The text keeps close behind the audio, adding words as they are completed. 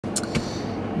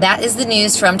that is the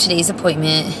news from today's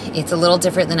appointment. It's a little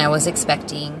different than I was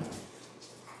expecting.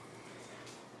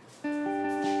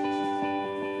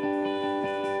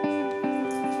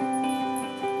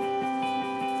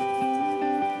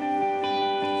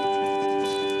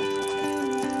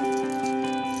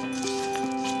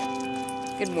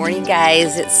 Good morning,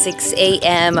 guys. It's 6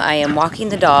 a.m. I am walking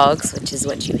the dogs, which is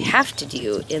what you have to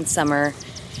do in summer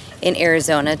in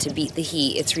Arizona to beat the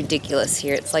heat. It's ridiculous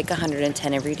here. It's like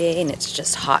 110 every day and it's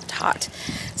just hot.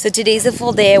 So today's a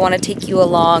full day. I want to take you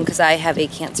along because I have a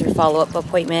cancer follow-up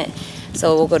appointment.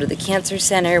 So we'll go to the cancer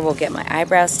center. We'll get my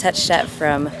eyebrows touched up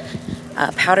from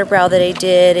powder brow that I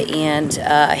did and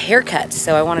a haircut.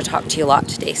 So I want to talk to you a lot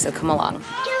today. So come along.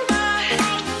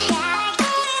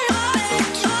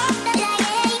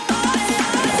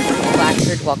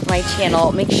 Blackford, welcome to my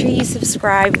channel. Make sure you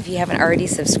subscribe if you haven't already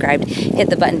subscribed.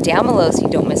 Hit the button down below so you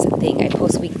don't miss a thing. I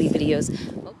post weekly videos.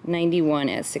 91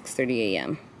 at 6:30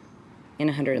 a.m. and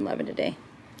 111 today.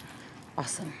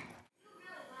 Awesome.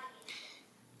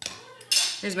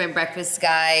 Here's my breakfast,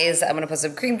 guys. I'm gonna put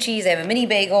some cream cheese. I have a mini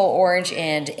bagel, orange,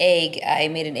 and egg. I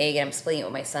made an egg and I'm splitting it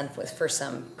with my son for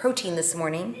some protein this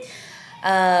morning.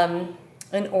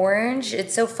 An orange,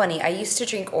 it's so funny. I used to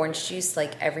drink orange juice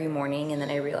like every morning and then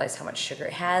I realized how much sugar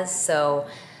it has. So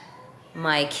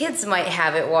my kids might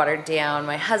have it watered down,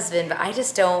 my husband, but I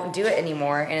just don't do it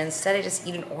anymore. And instead I just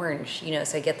eat an orange, you know,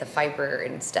 so I get the fiber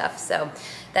and stuff. So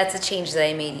that's a change that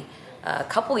I made a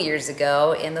couple years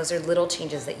ago. And those are little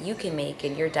changes that you can make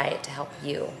in your diet to help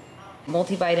you.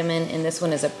 Multivitamin, and this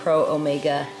one is a Pro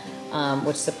Omega,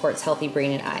 which supports healthy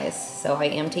brain and eyes. So I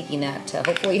am taking that to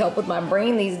hopefully help with my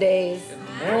brain these days.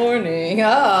 Good morning.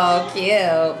 Oh,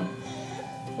 cute.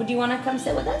 Would you want to come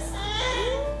sit with us?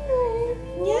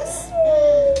 Yes?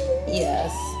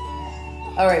 Yes.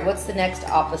 All right, what's the next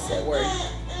opposite word?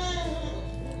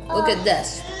 Look at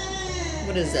this.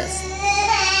 What is this?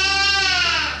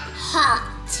 Hot.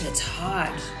 It's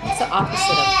hot. What's the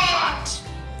opposite of hot?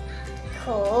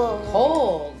 Cold.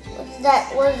 Cold.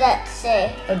 What does that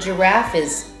say? A giraffe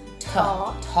is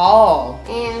Tall. Tall.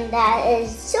 And that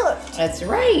is short. That's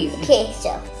right. Okay,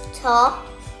 so tall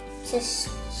to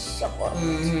short.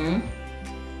 Mm-hmm.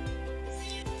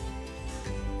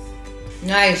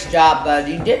 Nice job, bud.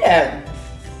 You did it.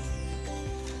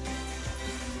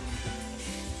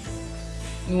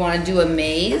 You want to do a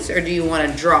maze or do you want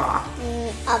to draw?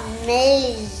 A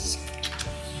maze.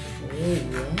 Oh,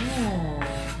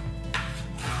 yeah.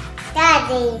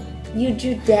 Daddy. You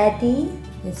drew daddy?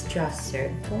 Let's draw a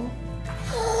circle.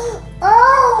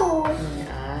 Oh!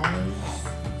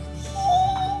 Nice.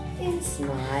 And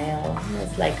smile.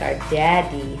 That's like our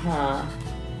daddy, huh?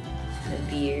 The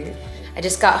beard. I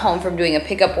just got home from doing a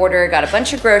pickup order, got a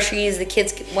bunch of groceries. The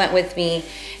kids went with me,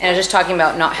 and I was just talking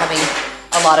about not having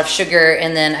a lot of sugar,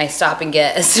 and then I stop and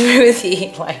get a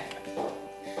smoothie.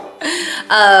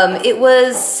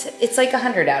 It's like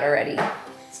 100 out already.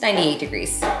 It's 98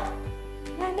 degrees.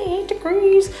 98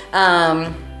 degrees.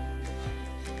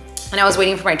 And I was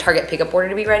waiting for my Target pickup order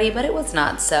to be ready, but it was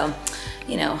not. So,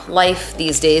 you know, life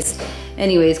these days.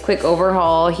 Anyways, quick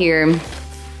overhaul here.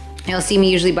 You'll see me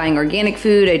usually buying organic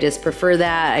food. I just prefer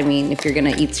that. I mean, if you're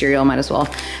gonna eat cereal, might as well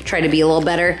try to be a little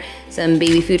better. Some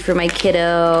baby food for my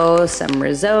kiddo, some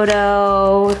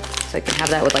risotto, so I can have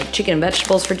that with like chicken and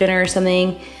vegetables for dinner or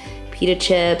something. Pita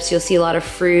chips, you'll see a lot of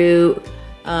fruit.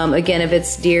 Again, if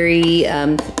it's dairy,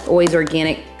 always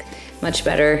organic, much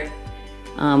better.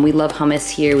 We love hummus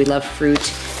here, we love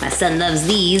fruit. My son loves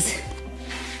these,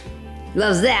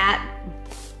 loves that.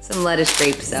 Some lettuce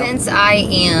grapes. So. Since I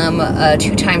am a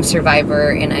 2-time survivor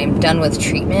and I'm done with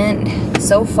treatment,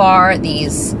 so far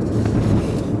these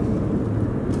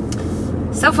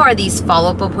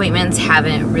follow-up appointments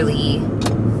haven't really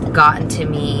gotten to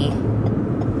me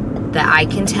that I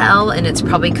can tell, and it's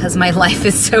probably because my life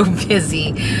is so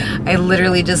busy. I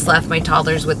literally just left my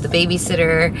toddlers with the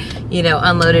babysitter, you know,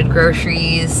 unloaded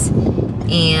groceries,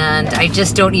 and I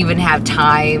just don't even have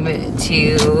time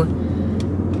to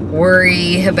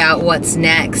worry about what's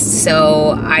next.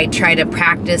 So I try to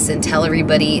practice and tell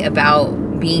everybody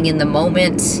about being in the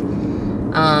moment.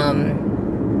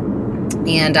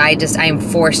 And I am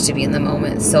forced to be in the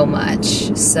moment so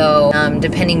much. So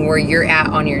depending where you're at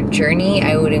on your journey,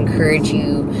 I would encourage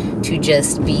you to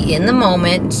just be in the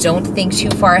moment. Don't think too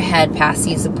far ahead past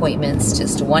these appointments.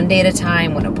 Just one day at a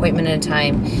time, one appointment at a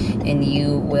time, and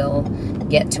you will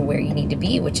get to where you need to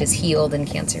be, which is healed and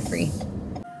cancer-free.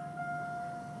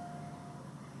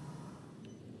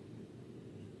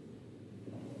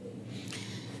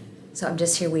 So I'm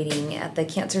just here waiting at the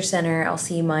cancer center. I'll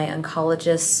see my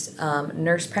oncologist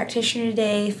nurse practitioner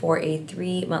today for a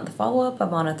 3-month follow-up.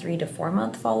 I'm on a 3 to 4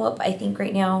 month follow-up, I think,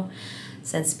 right now,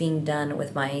 since being done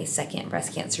with my second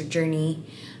breast cancer journey.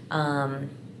 I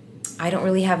don't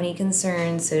really have any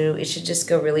concerns, so it should just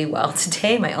go really well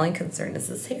today. My only concern is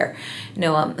this hair.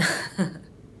 No,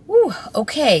 Ooh,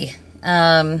 okay.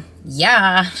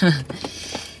 Yeah.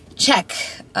 Check.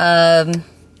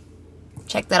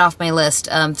 Check that off my list.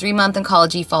 3-month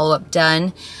oncology follow-up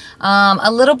done.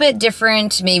 A little bit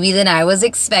different maybe than I was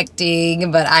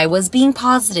expecting, but I was being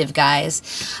positive, guys.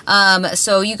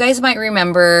 So you guys might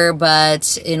remember,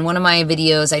 but in one of my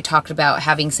videos, I talked about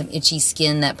having some itchy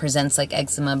skin that presents like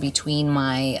eczema between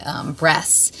my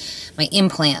breasts, my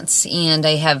implants, and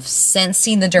I have since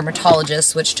seen the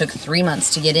dermatologist, which took 3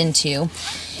 months to get into.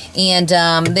 And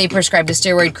they prescribed a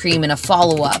steroid cream and a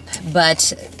follow-up.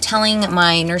 But telling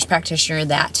my nurse practitioner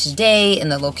that today and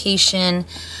the location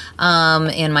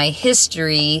and my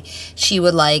history, she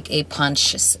would like a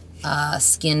punch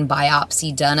skin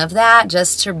biopsy done of that,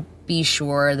 just to be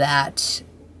sure that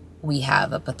we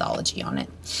have a pathology on it.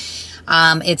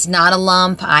 It's not a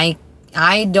lump. I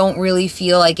don't really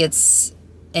feel like it's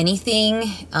anything,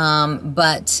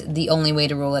 but the only way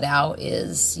to rule it out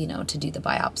is, you know, to do the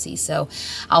biopsy. So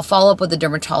I'll follow up with the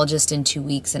dermatologist in 2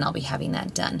 weeks and I'll be having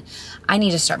that done. I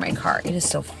need to start my car. It is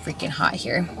so freaking hot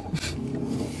here.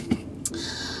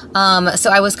 So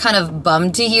I was kind of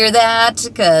bummed to hear that,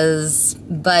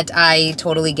 but I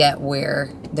totally get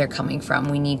where they're coming from.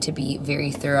 We need to be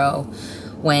very thorough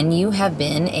when you have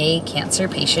been a cancer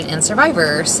patient and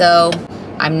survivor. So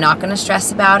I'm not going to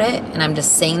stress about it, and I'm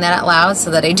just saying that out loud so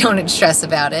that I don't stress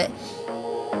about it.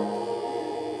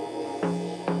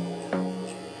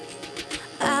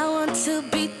 I want to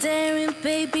be there and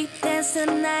baby dance the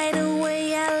night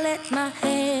away. I let my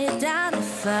head down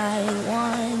if I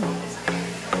want.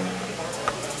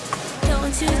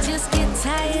 Don't you just get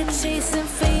tired chasing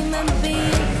fame and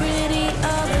being pretty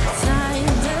all the time?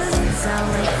 Doesn't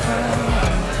sound like fun.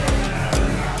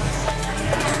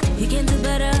 You can do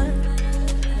better.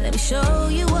 Let me show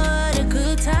you what a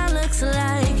good time looks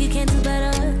like. You can do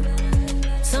better,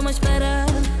 so much better.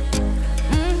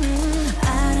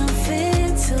 I don't fit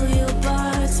into your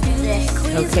bars.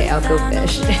 Okay, I'll go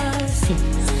fish.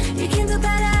 You can do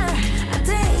better. I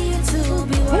dare you to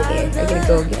be wilder. Okay, I gotta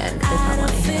go again. That's not what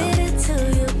I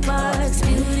bars.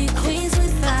 Beauty queens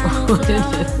without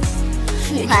flaws.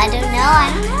 I don't know.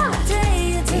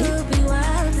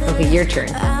 Okay, your turn.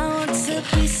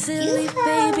 Be silly,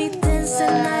 baby, dance the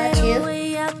night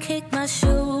away. I'll kick my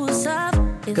shoes off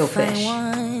if Go fish.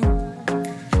 I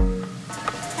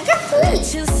I let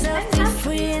got yourself be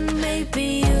free, and maybe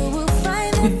you will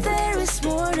find that there is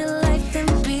more to life than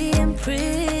being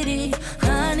pretty.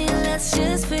 Honey, let's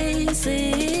just face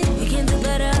it. You can do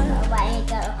better.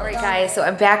 All right, guys, so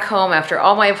I'm back home after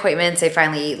all my appointments. I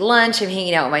finally ate lunch. I'm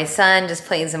hanging out with my son, just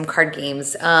playing some card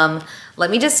games. Let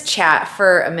me just chat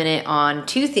for a minute on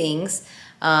 2 things.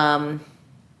 I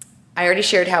already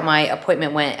shared how my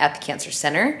appointment went at the cancer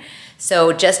center.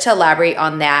 So just to elaborate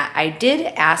on that, I did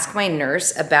ask my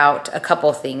nurse about a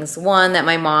couple things. One, that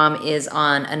my mom is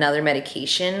on another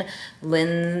medication,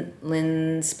 Linsparza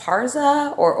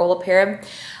or Olaparib.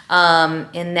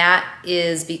 And that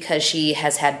is because she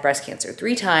has had breast cancer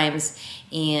 3 times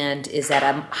and is at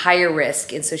a higher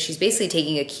risk. And so she's basically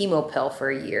taking a chemo pill for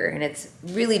a year, and it's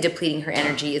really depleting her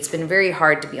energy. It's been very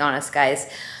hard, to be honest, guys.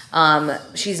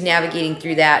 She's navigating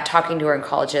through that, talking to her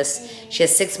oncologist. She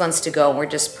has 6 months to go, and we're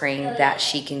just praying that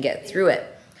she can get through it.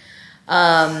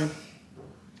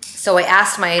 So I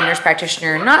asked my nurse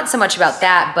practitioner, not so much about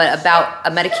that, but about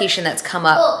a medication that's come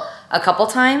up a couple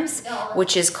times,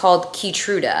 which is called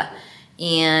Keytruda.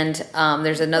 And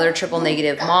there's another triple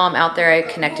negative mom out there I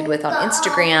connected with on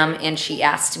Instagram, and she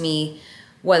asked me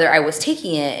whether I was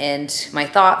taking it and my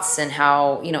thoughts and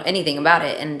how, you know, anything about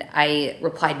it. And I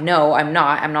replied, no, I'm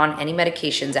not. I'm not on any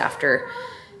medications after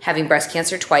having breast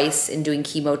cancer twice and doing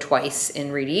chemo twice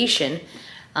and radiation.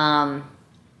 And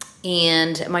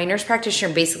my nurse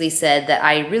practitioner basically said that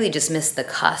I really just missed the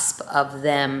cusp of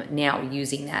them now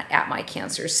using that at my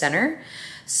cancer center.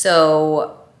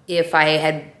 So if I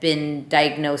had been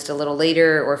diagnosed a little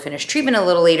later or finished treatment a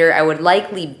little later, I would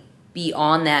likely be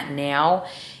on that now.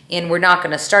 And we're not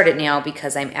going to start it now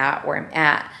because I'm at where I'm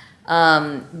at.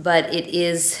 But it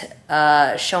is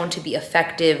shown to be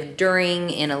effective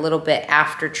during and a little bit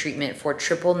after treatment for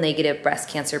triple negative breast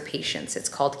cancer patients. It's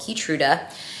called Keytruda,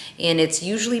 and it's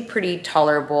usually pretty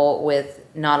tolerable with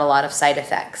not a lot of side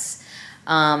effects.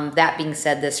 That being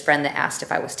said, this friend that asked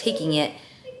if I was taking it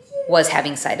was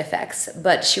having side effects,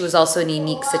 but she was also in a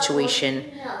unique situation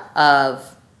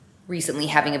of recently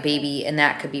having a baby, and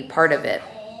that could be part of it.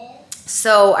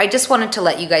 So I just wanted to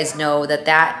let you guys know that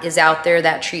that is out there,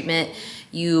 that treatment.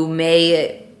 You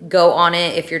may go on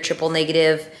it if you're triple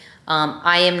negative.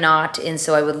 I am not, and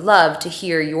so I would love to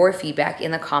hear your feedback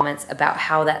in the comments about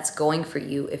how that's going for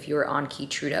you if you're on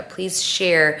Keytruda. Please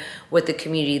share with the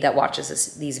community that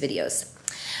watches these videos.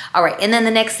 All right, and then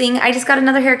the next thing, I just got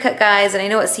another haircut, guys, and I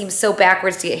know it seems so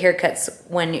backwards to get haircuts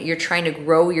when you're trying to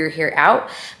grow your hair out,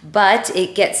 but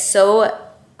it gets so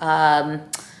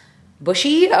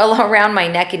bushy all around my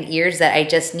neck and ears that I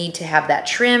just need to have that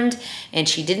trimmed. And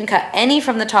she didn't cut any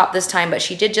from the top this time, but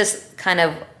she did just kind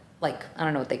of like, I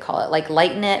don't know what they call it, like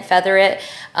lighten it, feather it,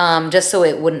 just so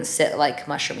it wouldn't sit like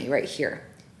mushroomy right here.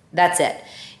 That's it.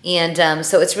 And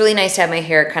so it's really nice to have my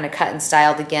hair kind of cut and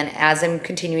styled again as I'm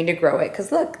continuing to grow it.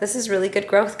 Because look, this is really good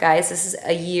growth, guys. This is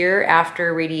a year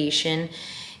after radiation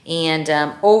and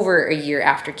over a year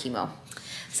after chemo.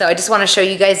 So I just want to show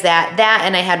you guys that.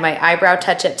 And I had my eyebrow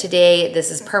touch up today. This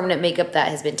is permanent makeup that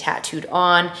has been tattooed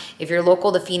on. If you're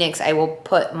local to Phoenix, I will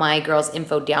put my girl's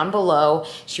info down below.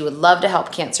 She would love to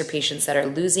help cancer patients that are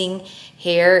losing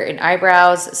hair and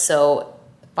eyebrows. So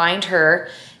find her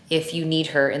if you need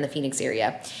her in the Phoenix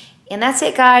area. And that's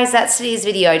it, guys. That's today's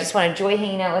video. I just want to enjoy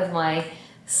hanging out with my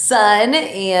son,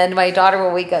 and my daughter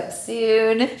will wake up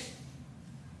soon.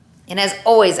 And as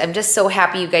always, I'm just so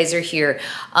happy you guys are here.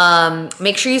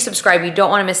 Make sure you subscribe. You don't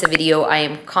want to miss a video. I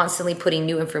am constantly putting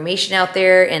new information out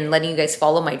there and letting you guys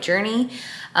follow my journey.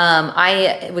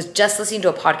 I was just listening to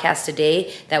a podcast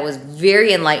today that was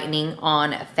very enlightening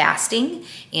on fasting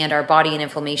and our body and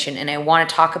inflammation, and I want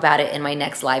to talk about it in my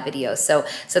next live video. So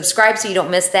subscribe so you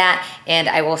don't miss that, and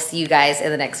I will see you guys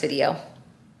in the next video.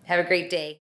 Have a great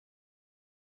day.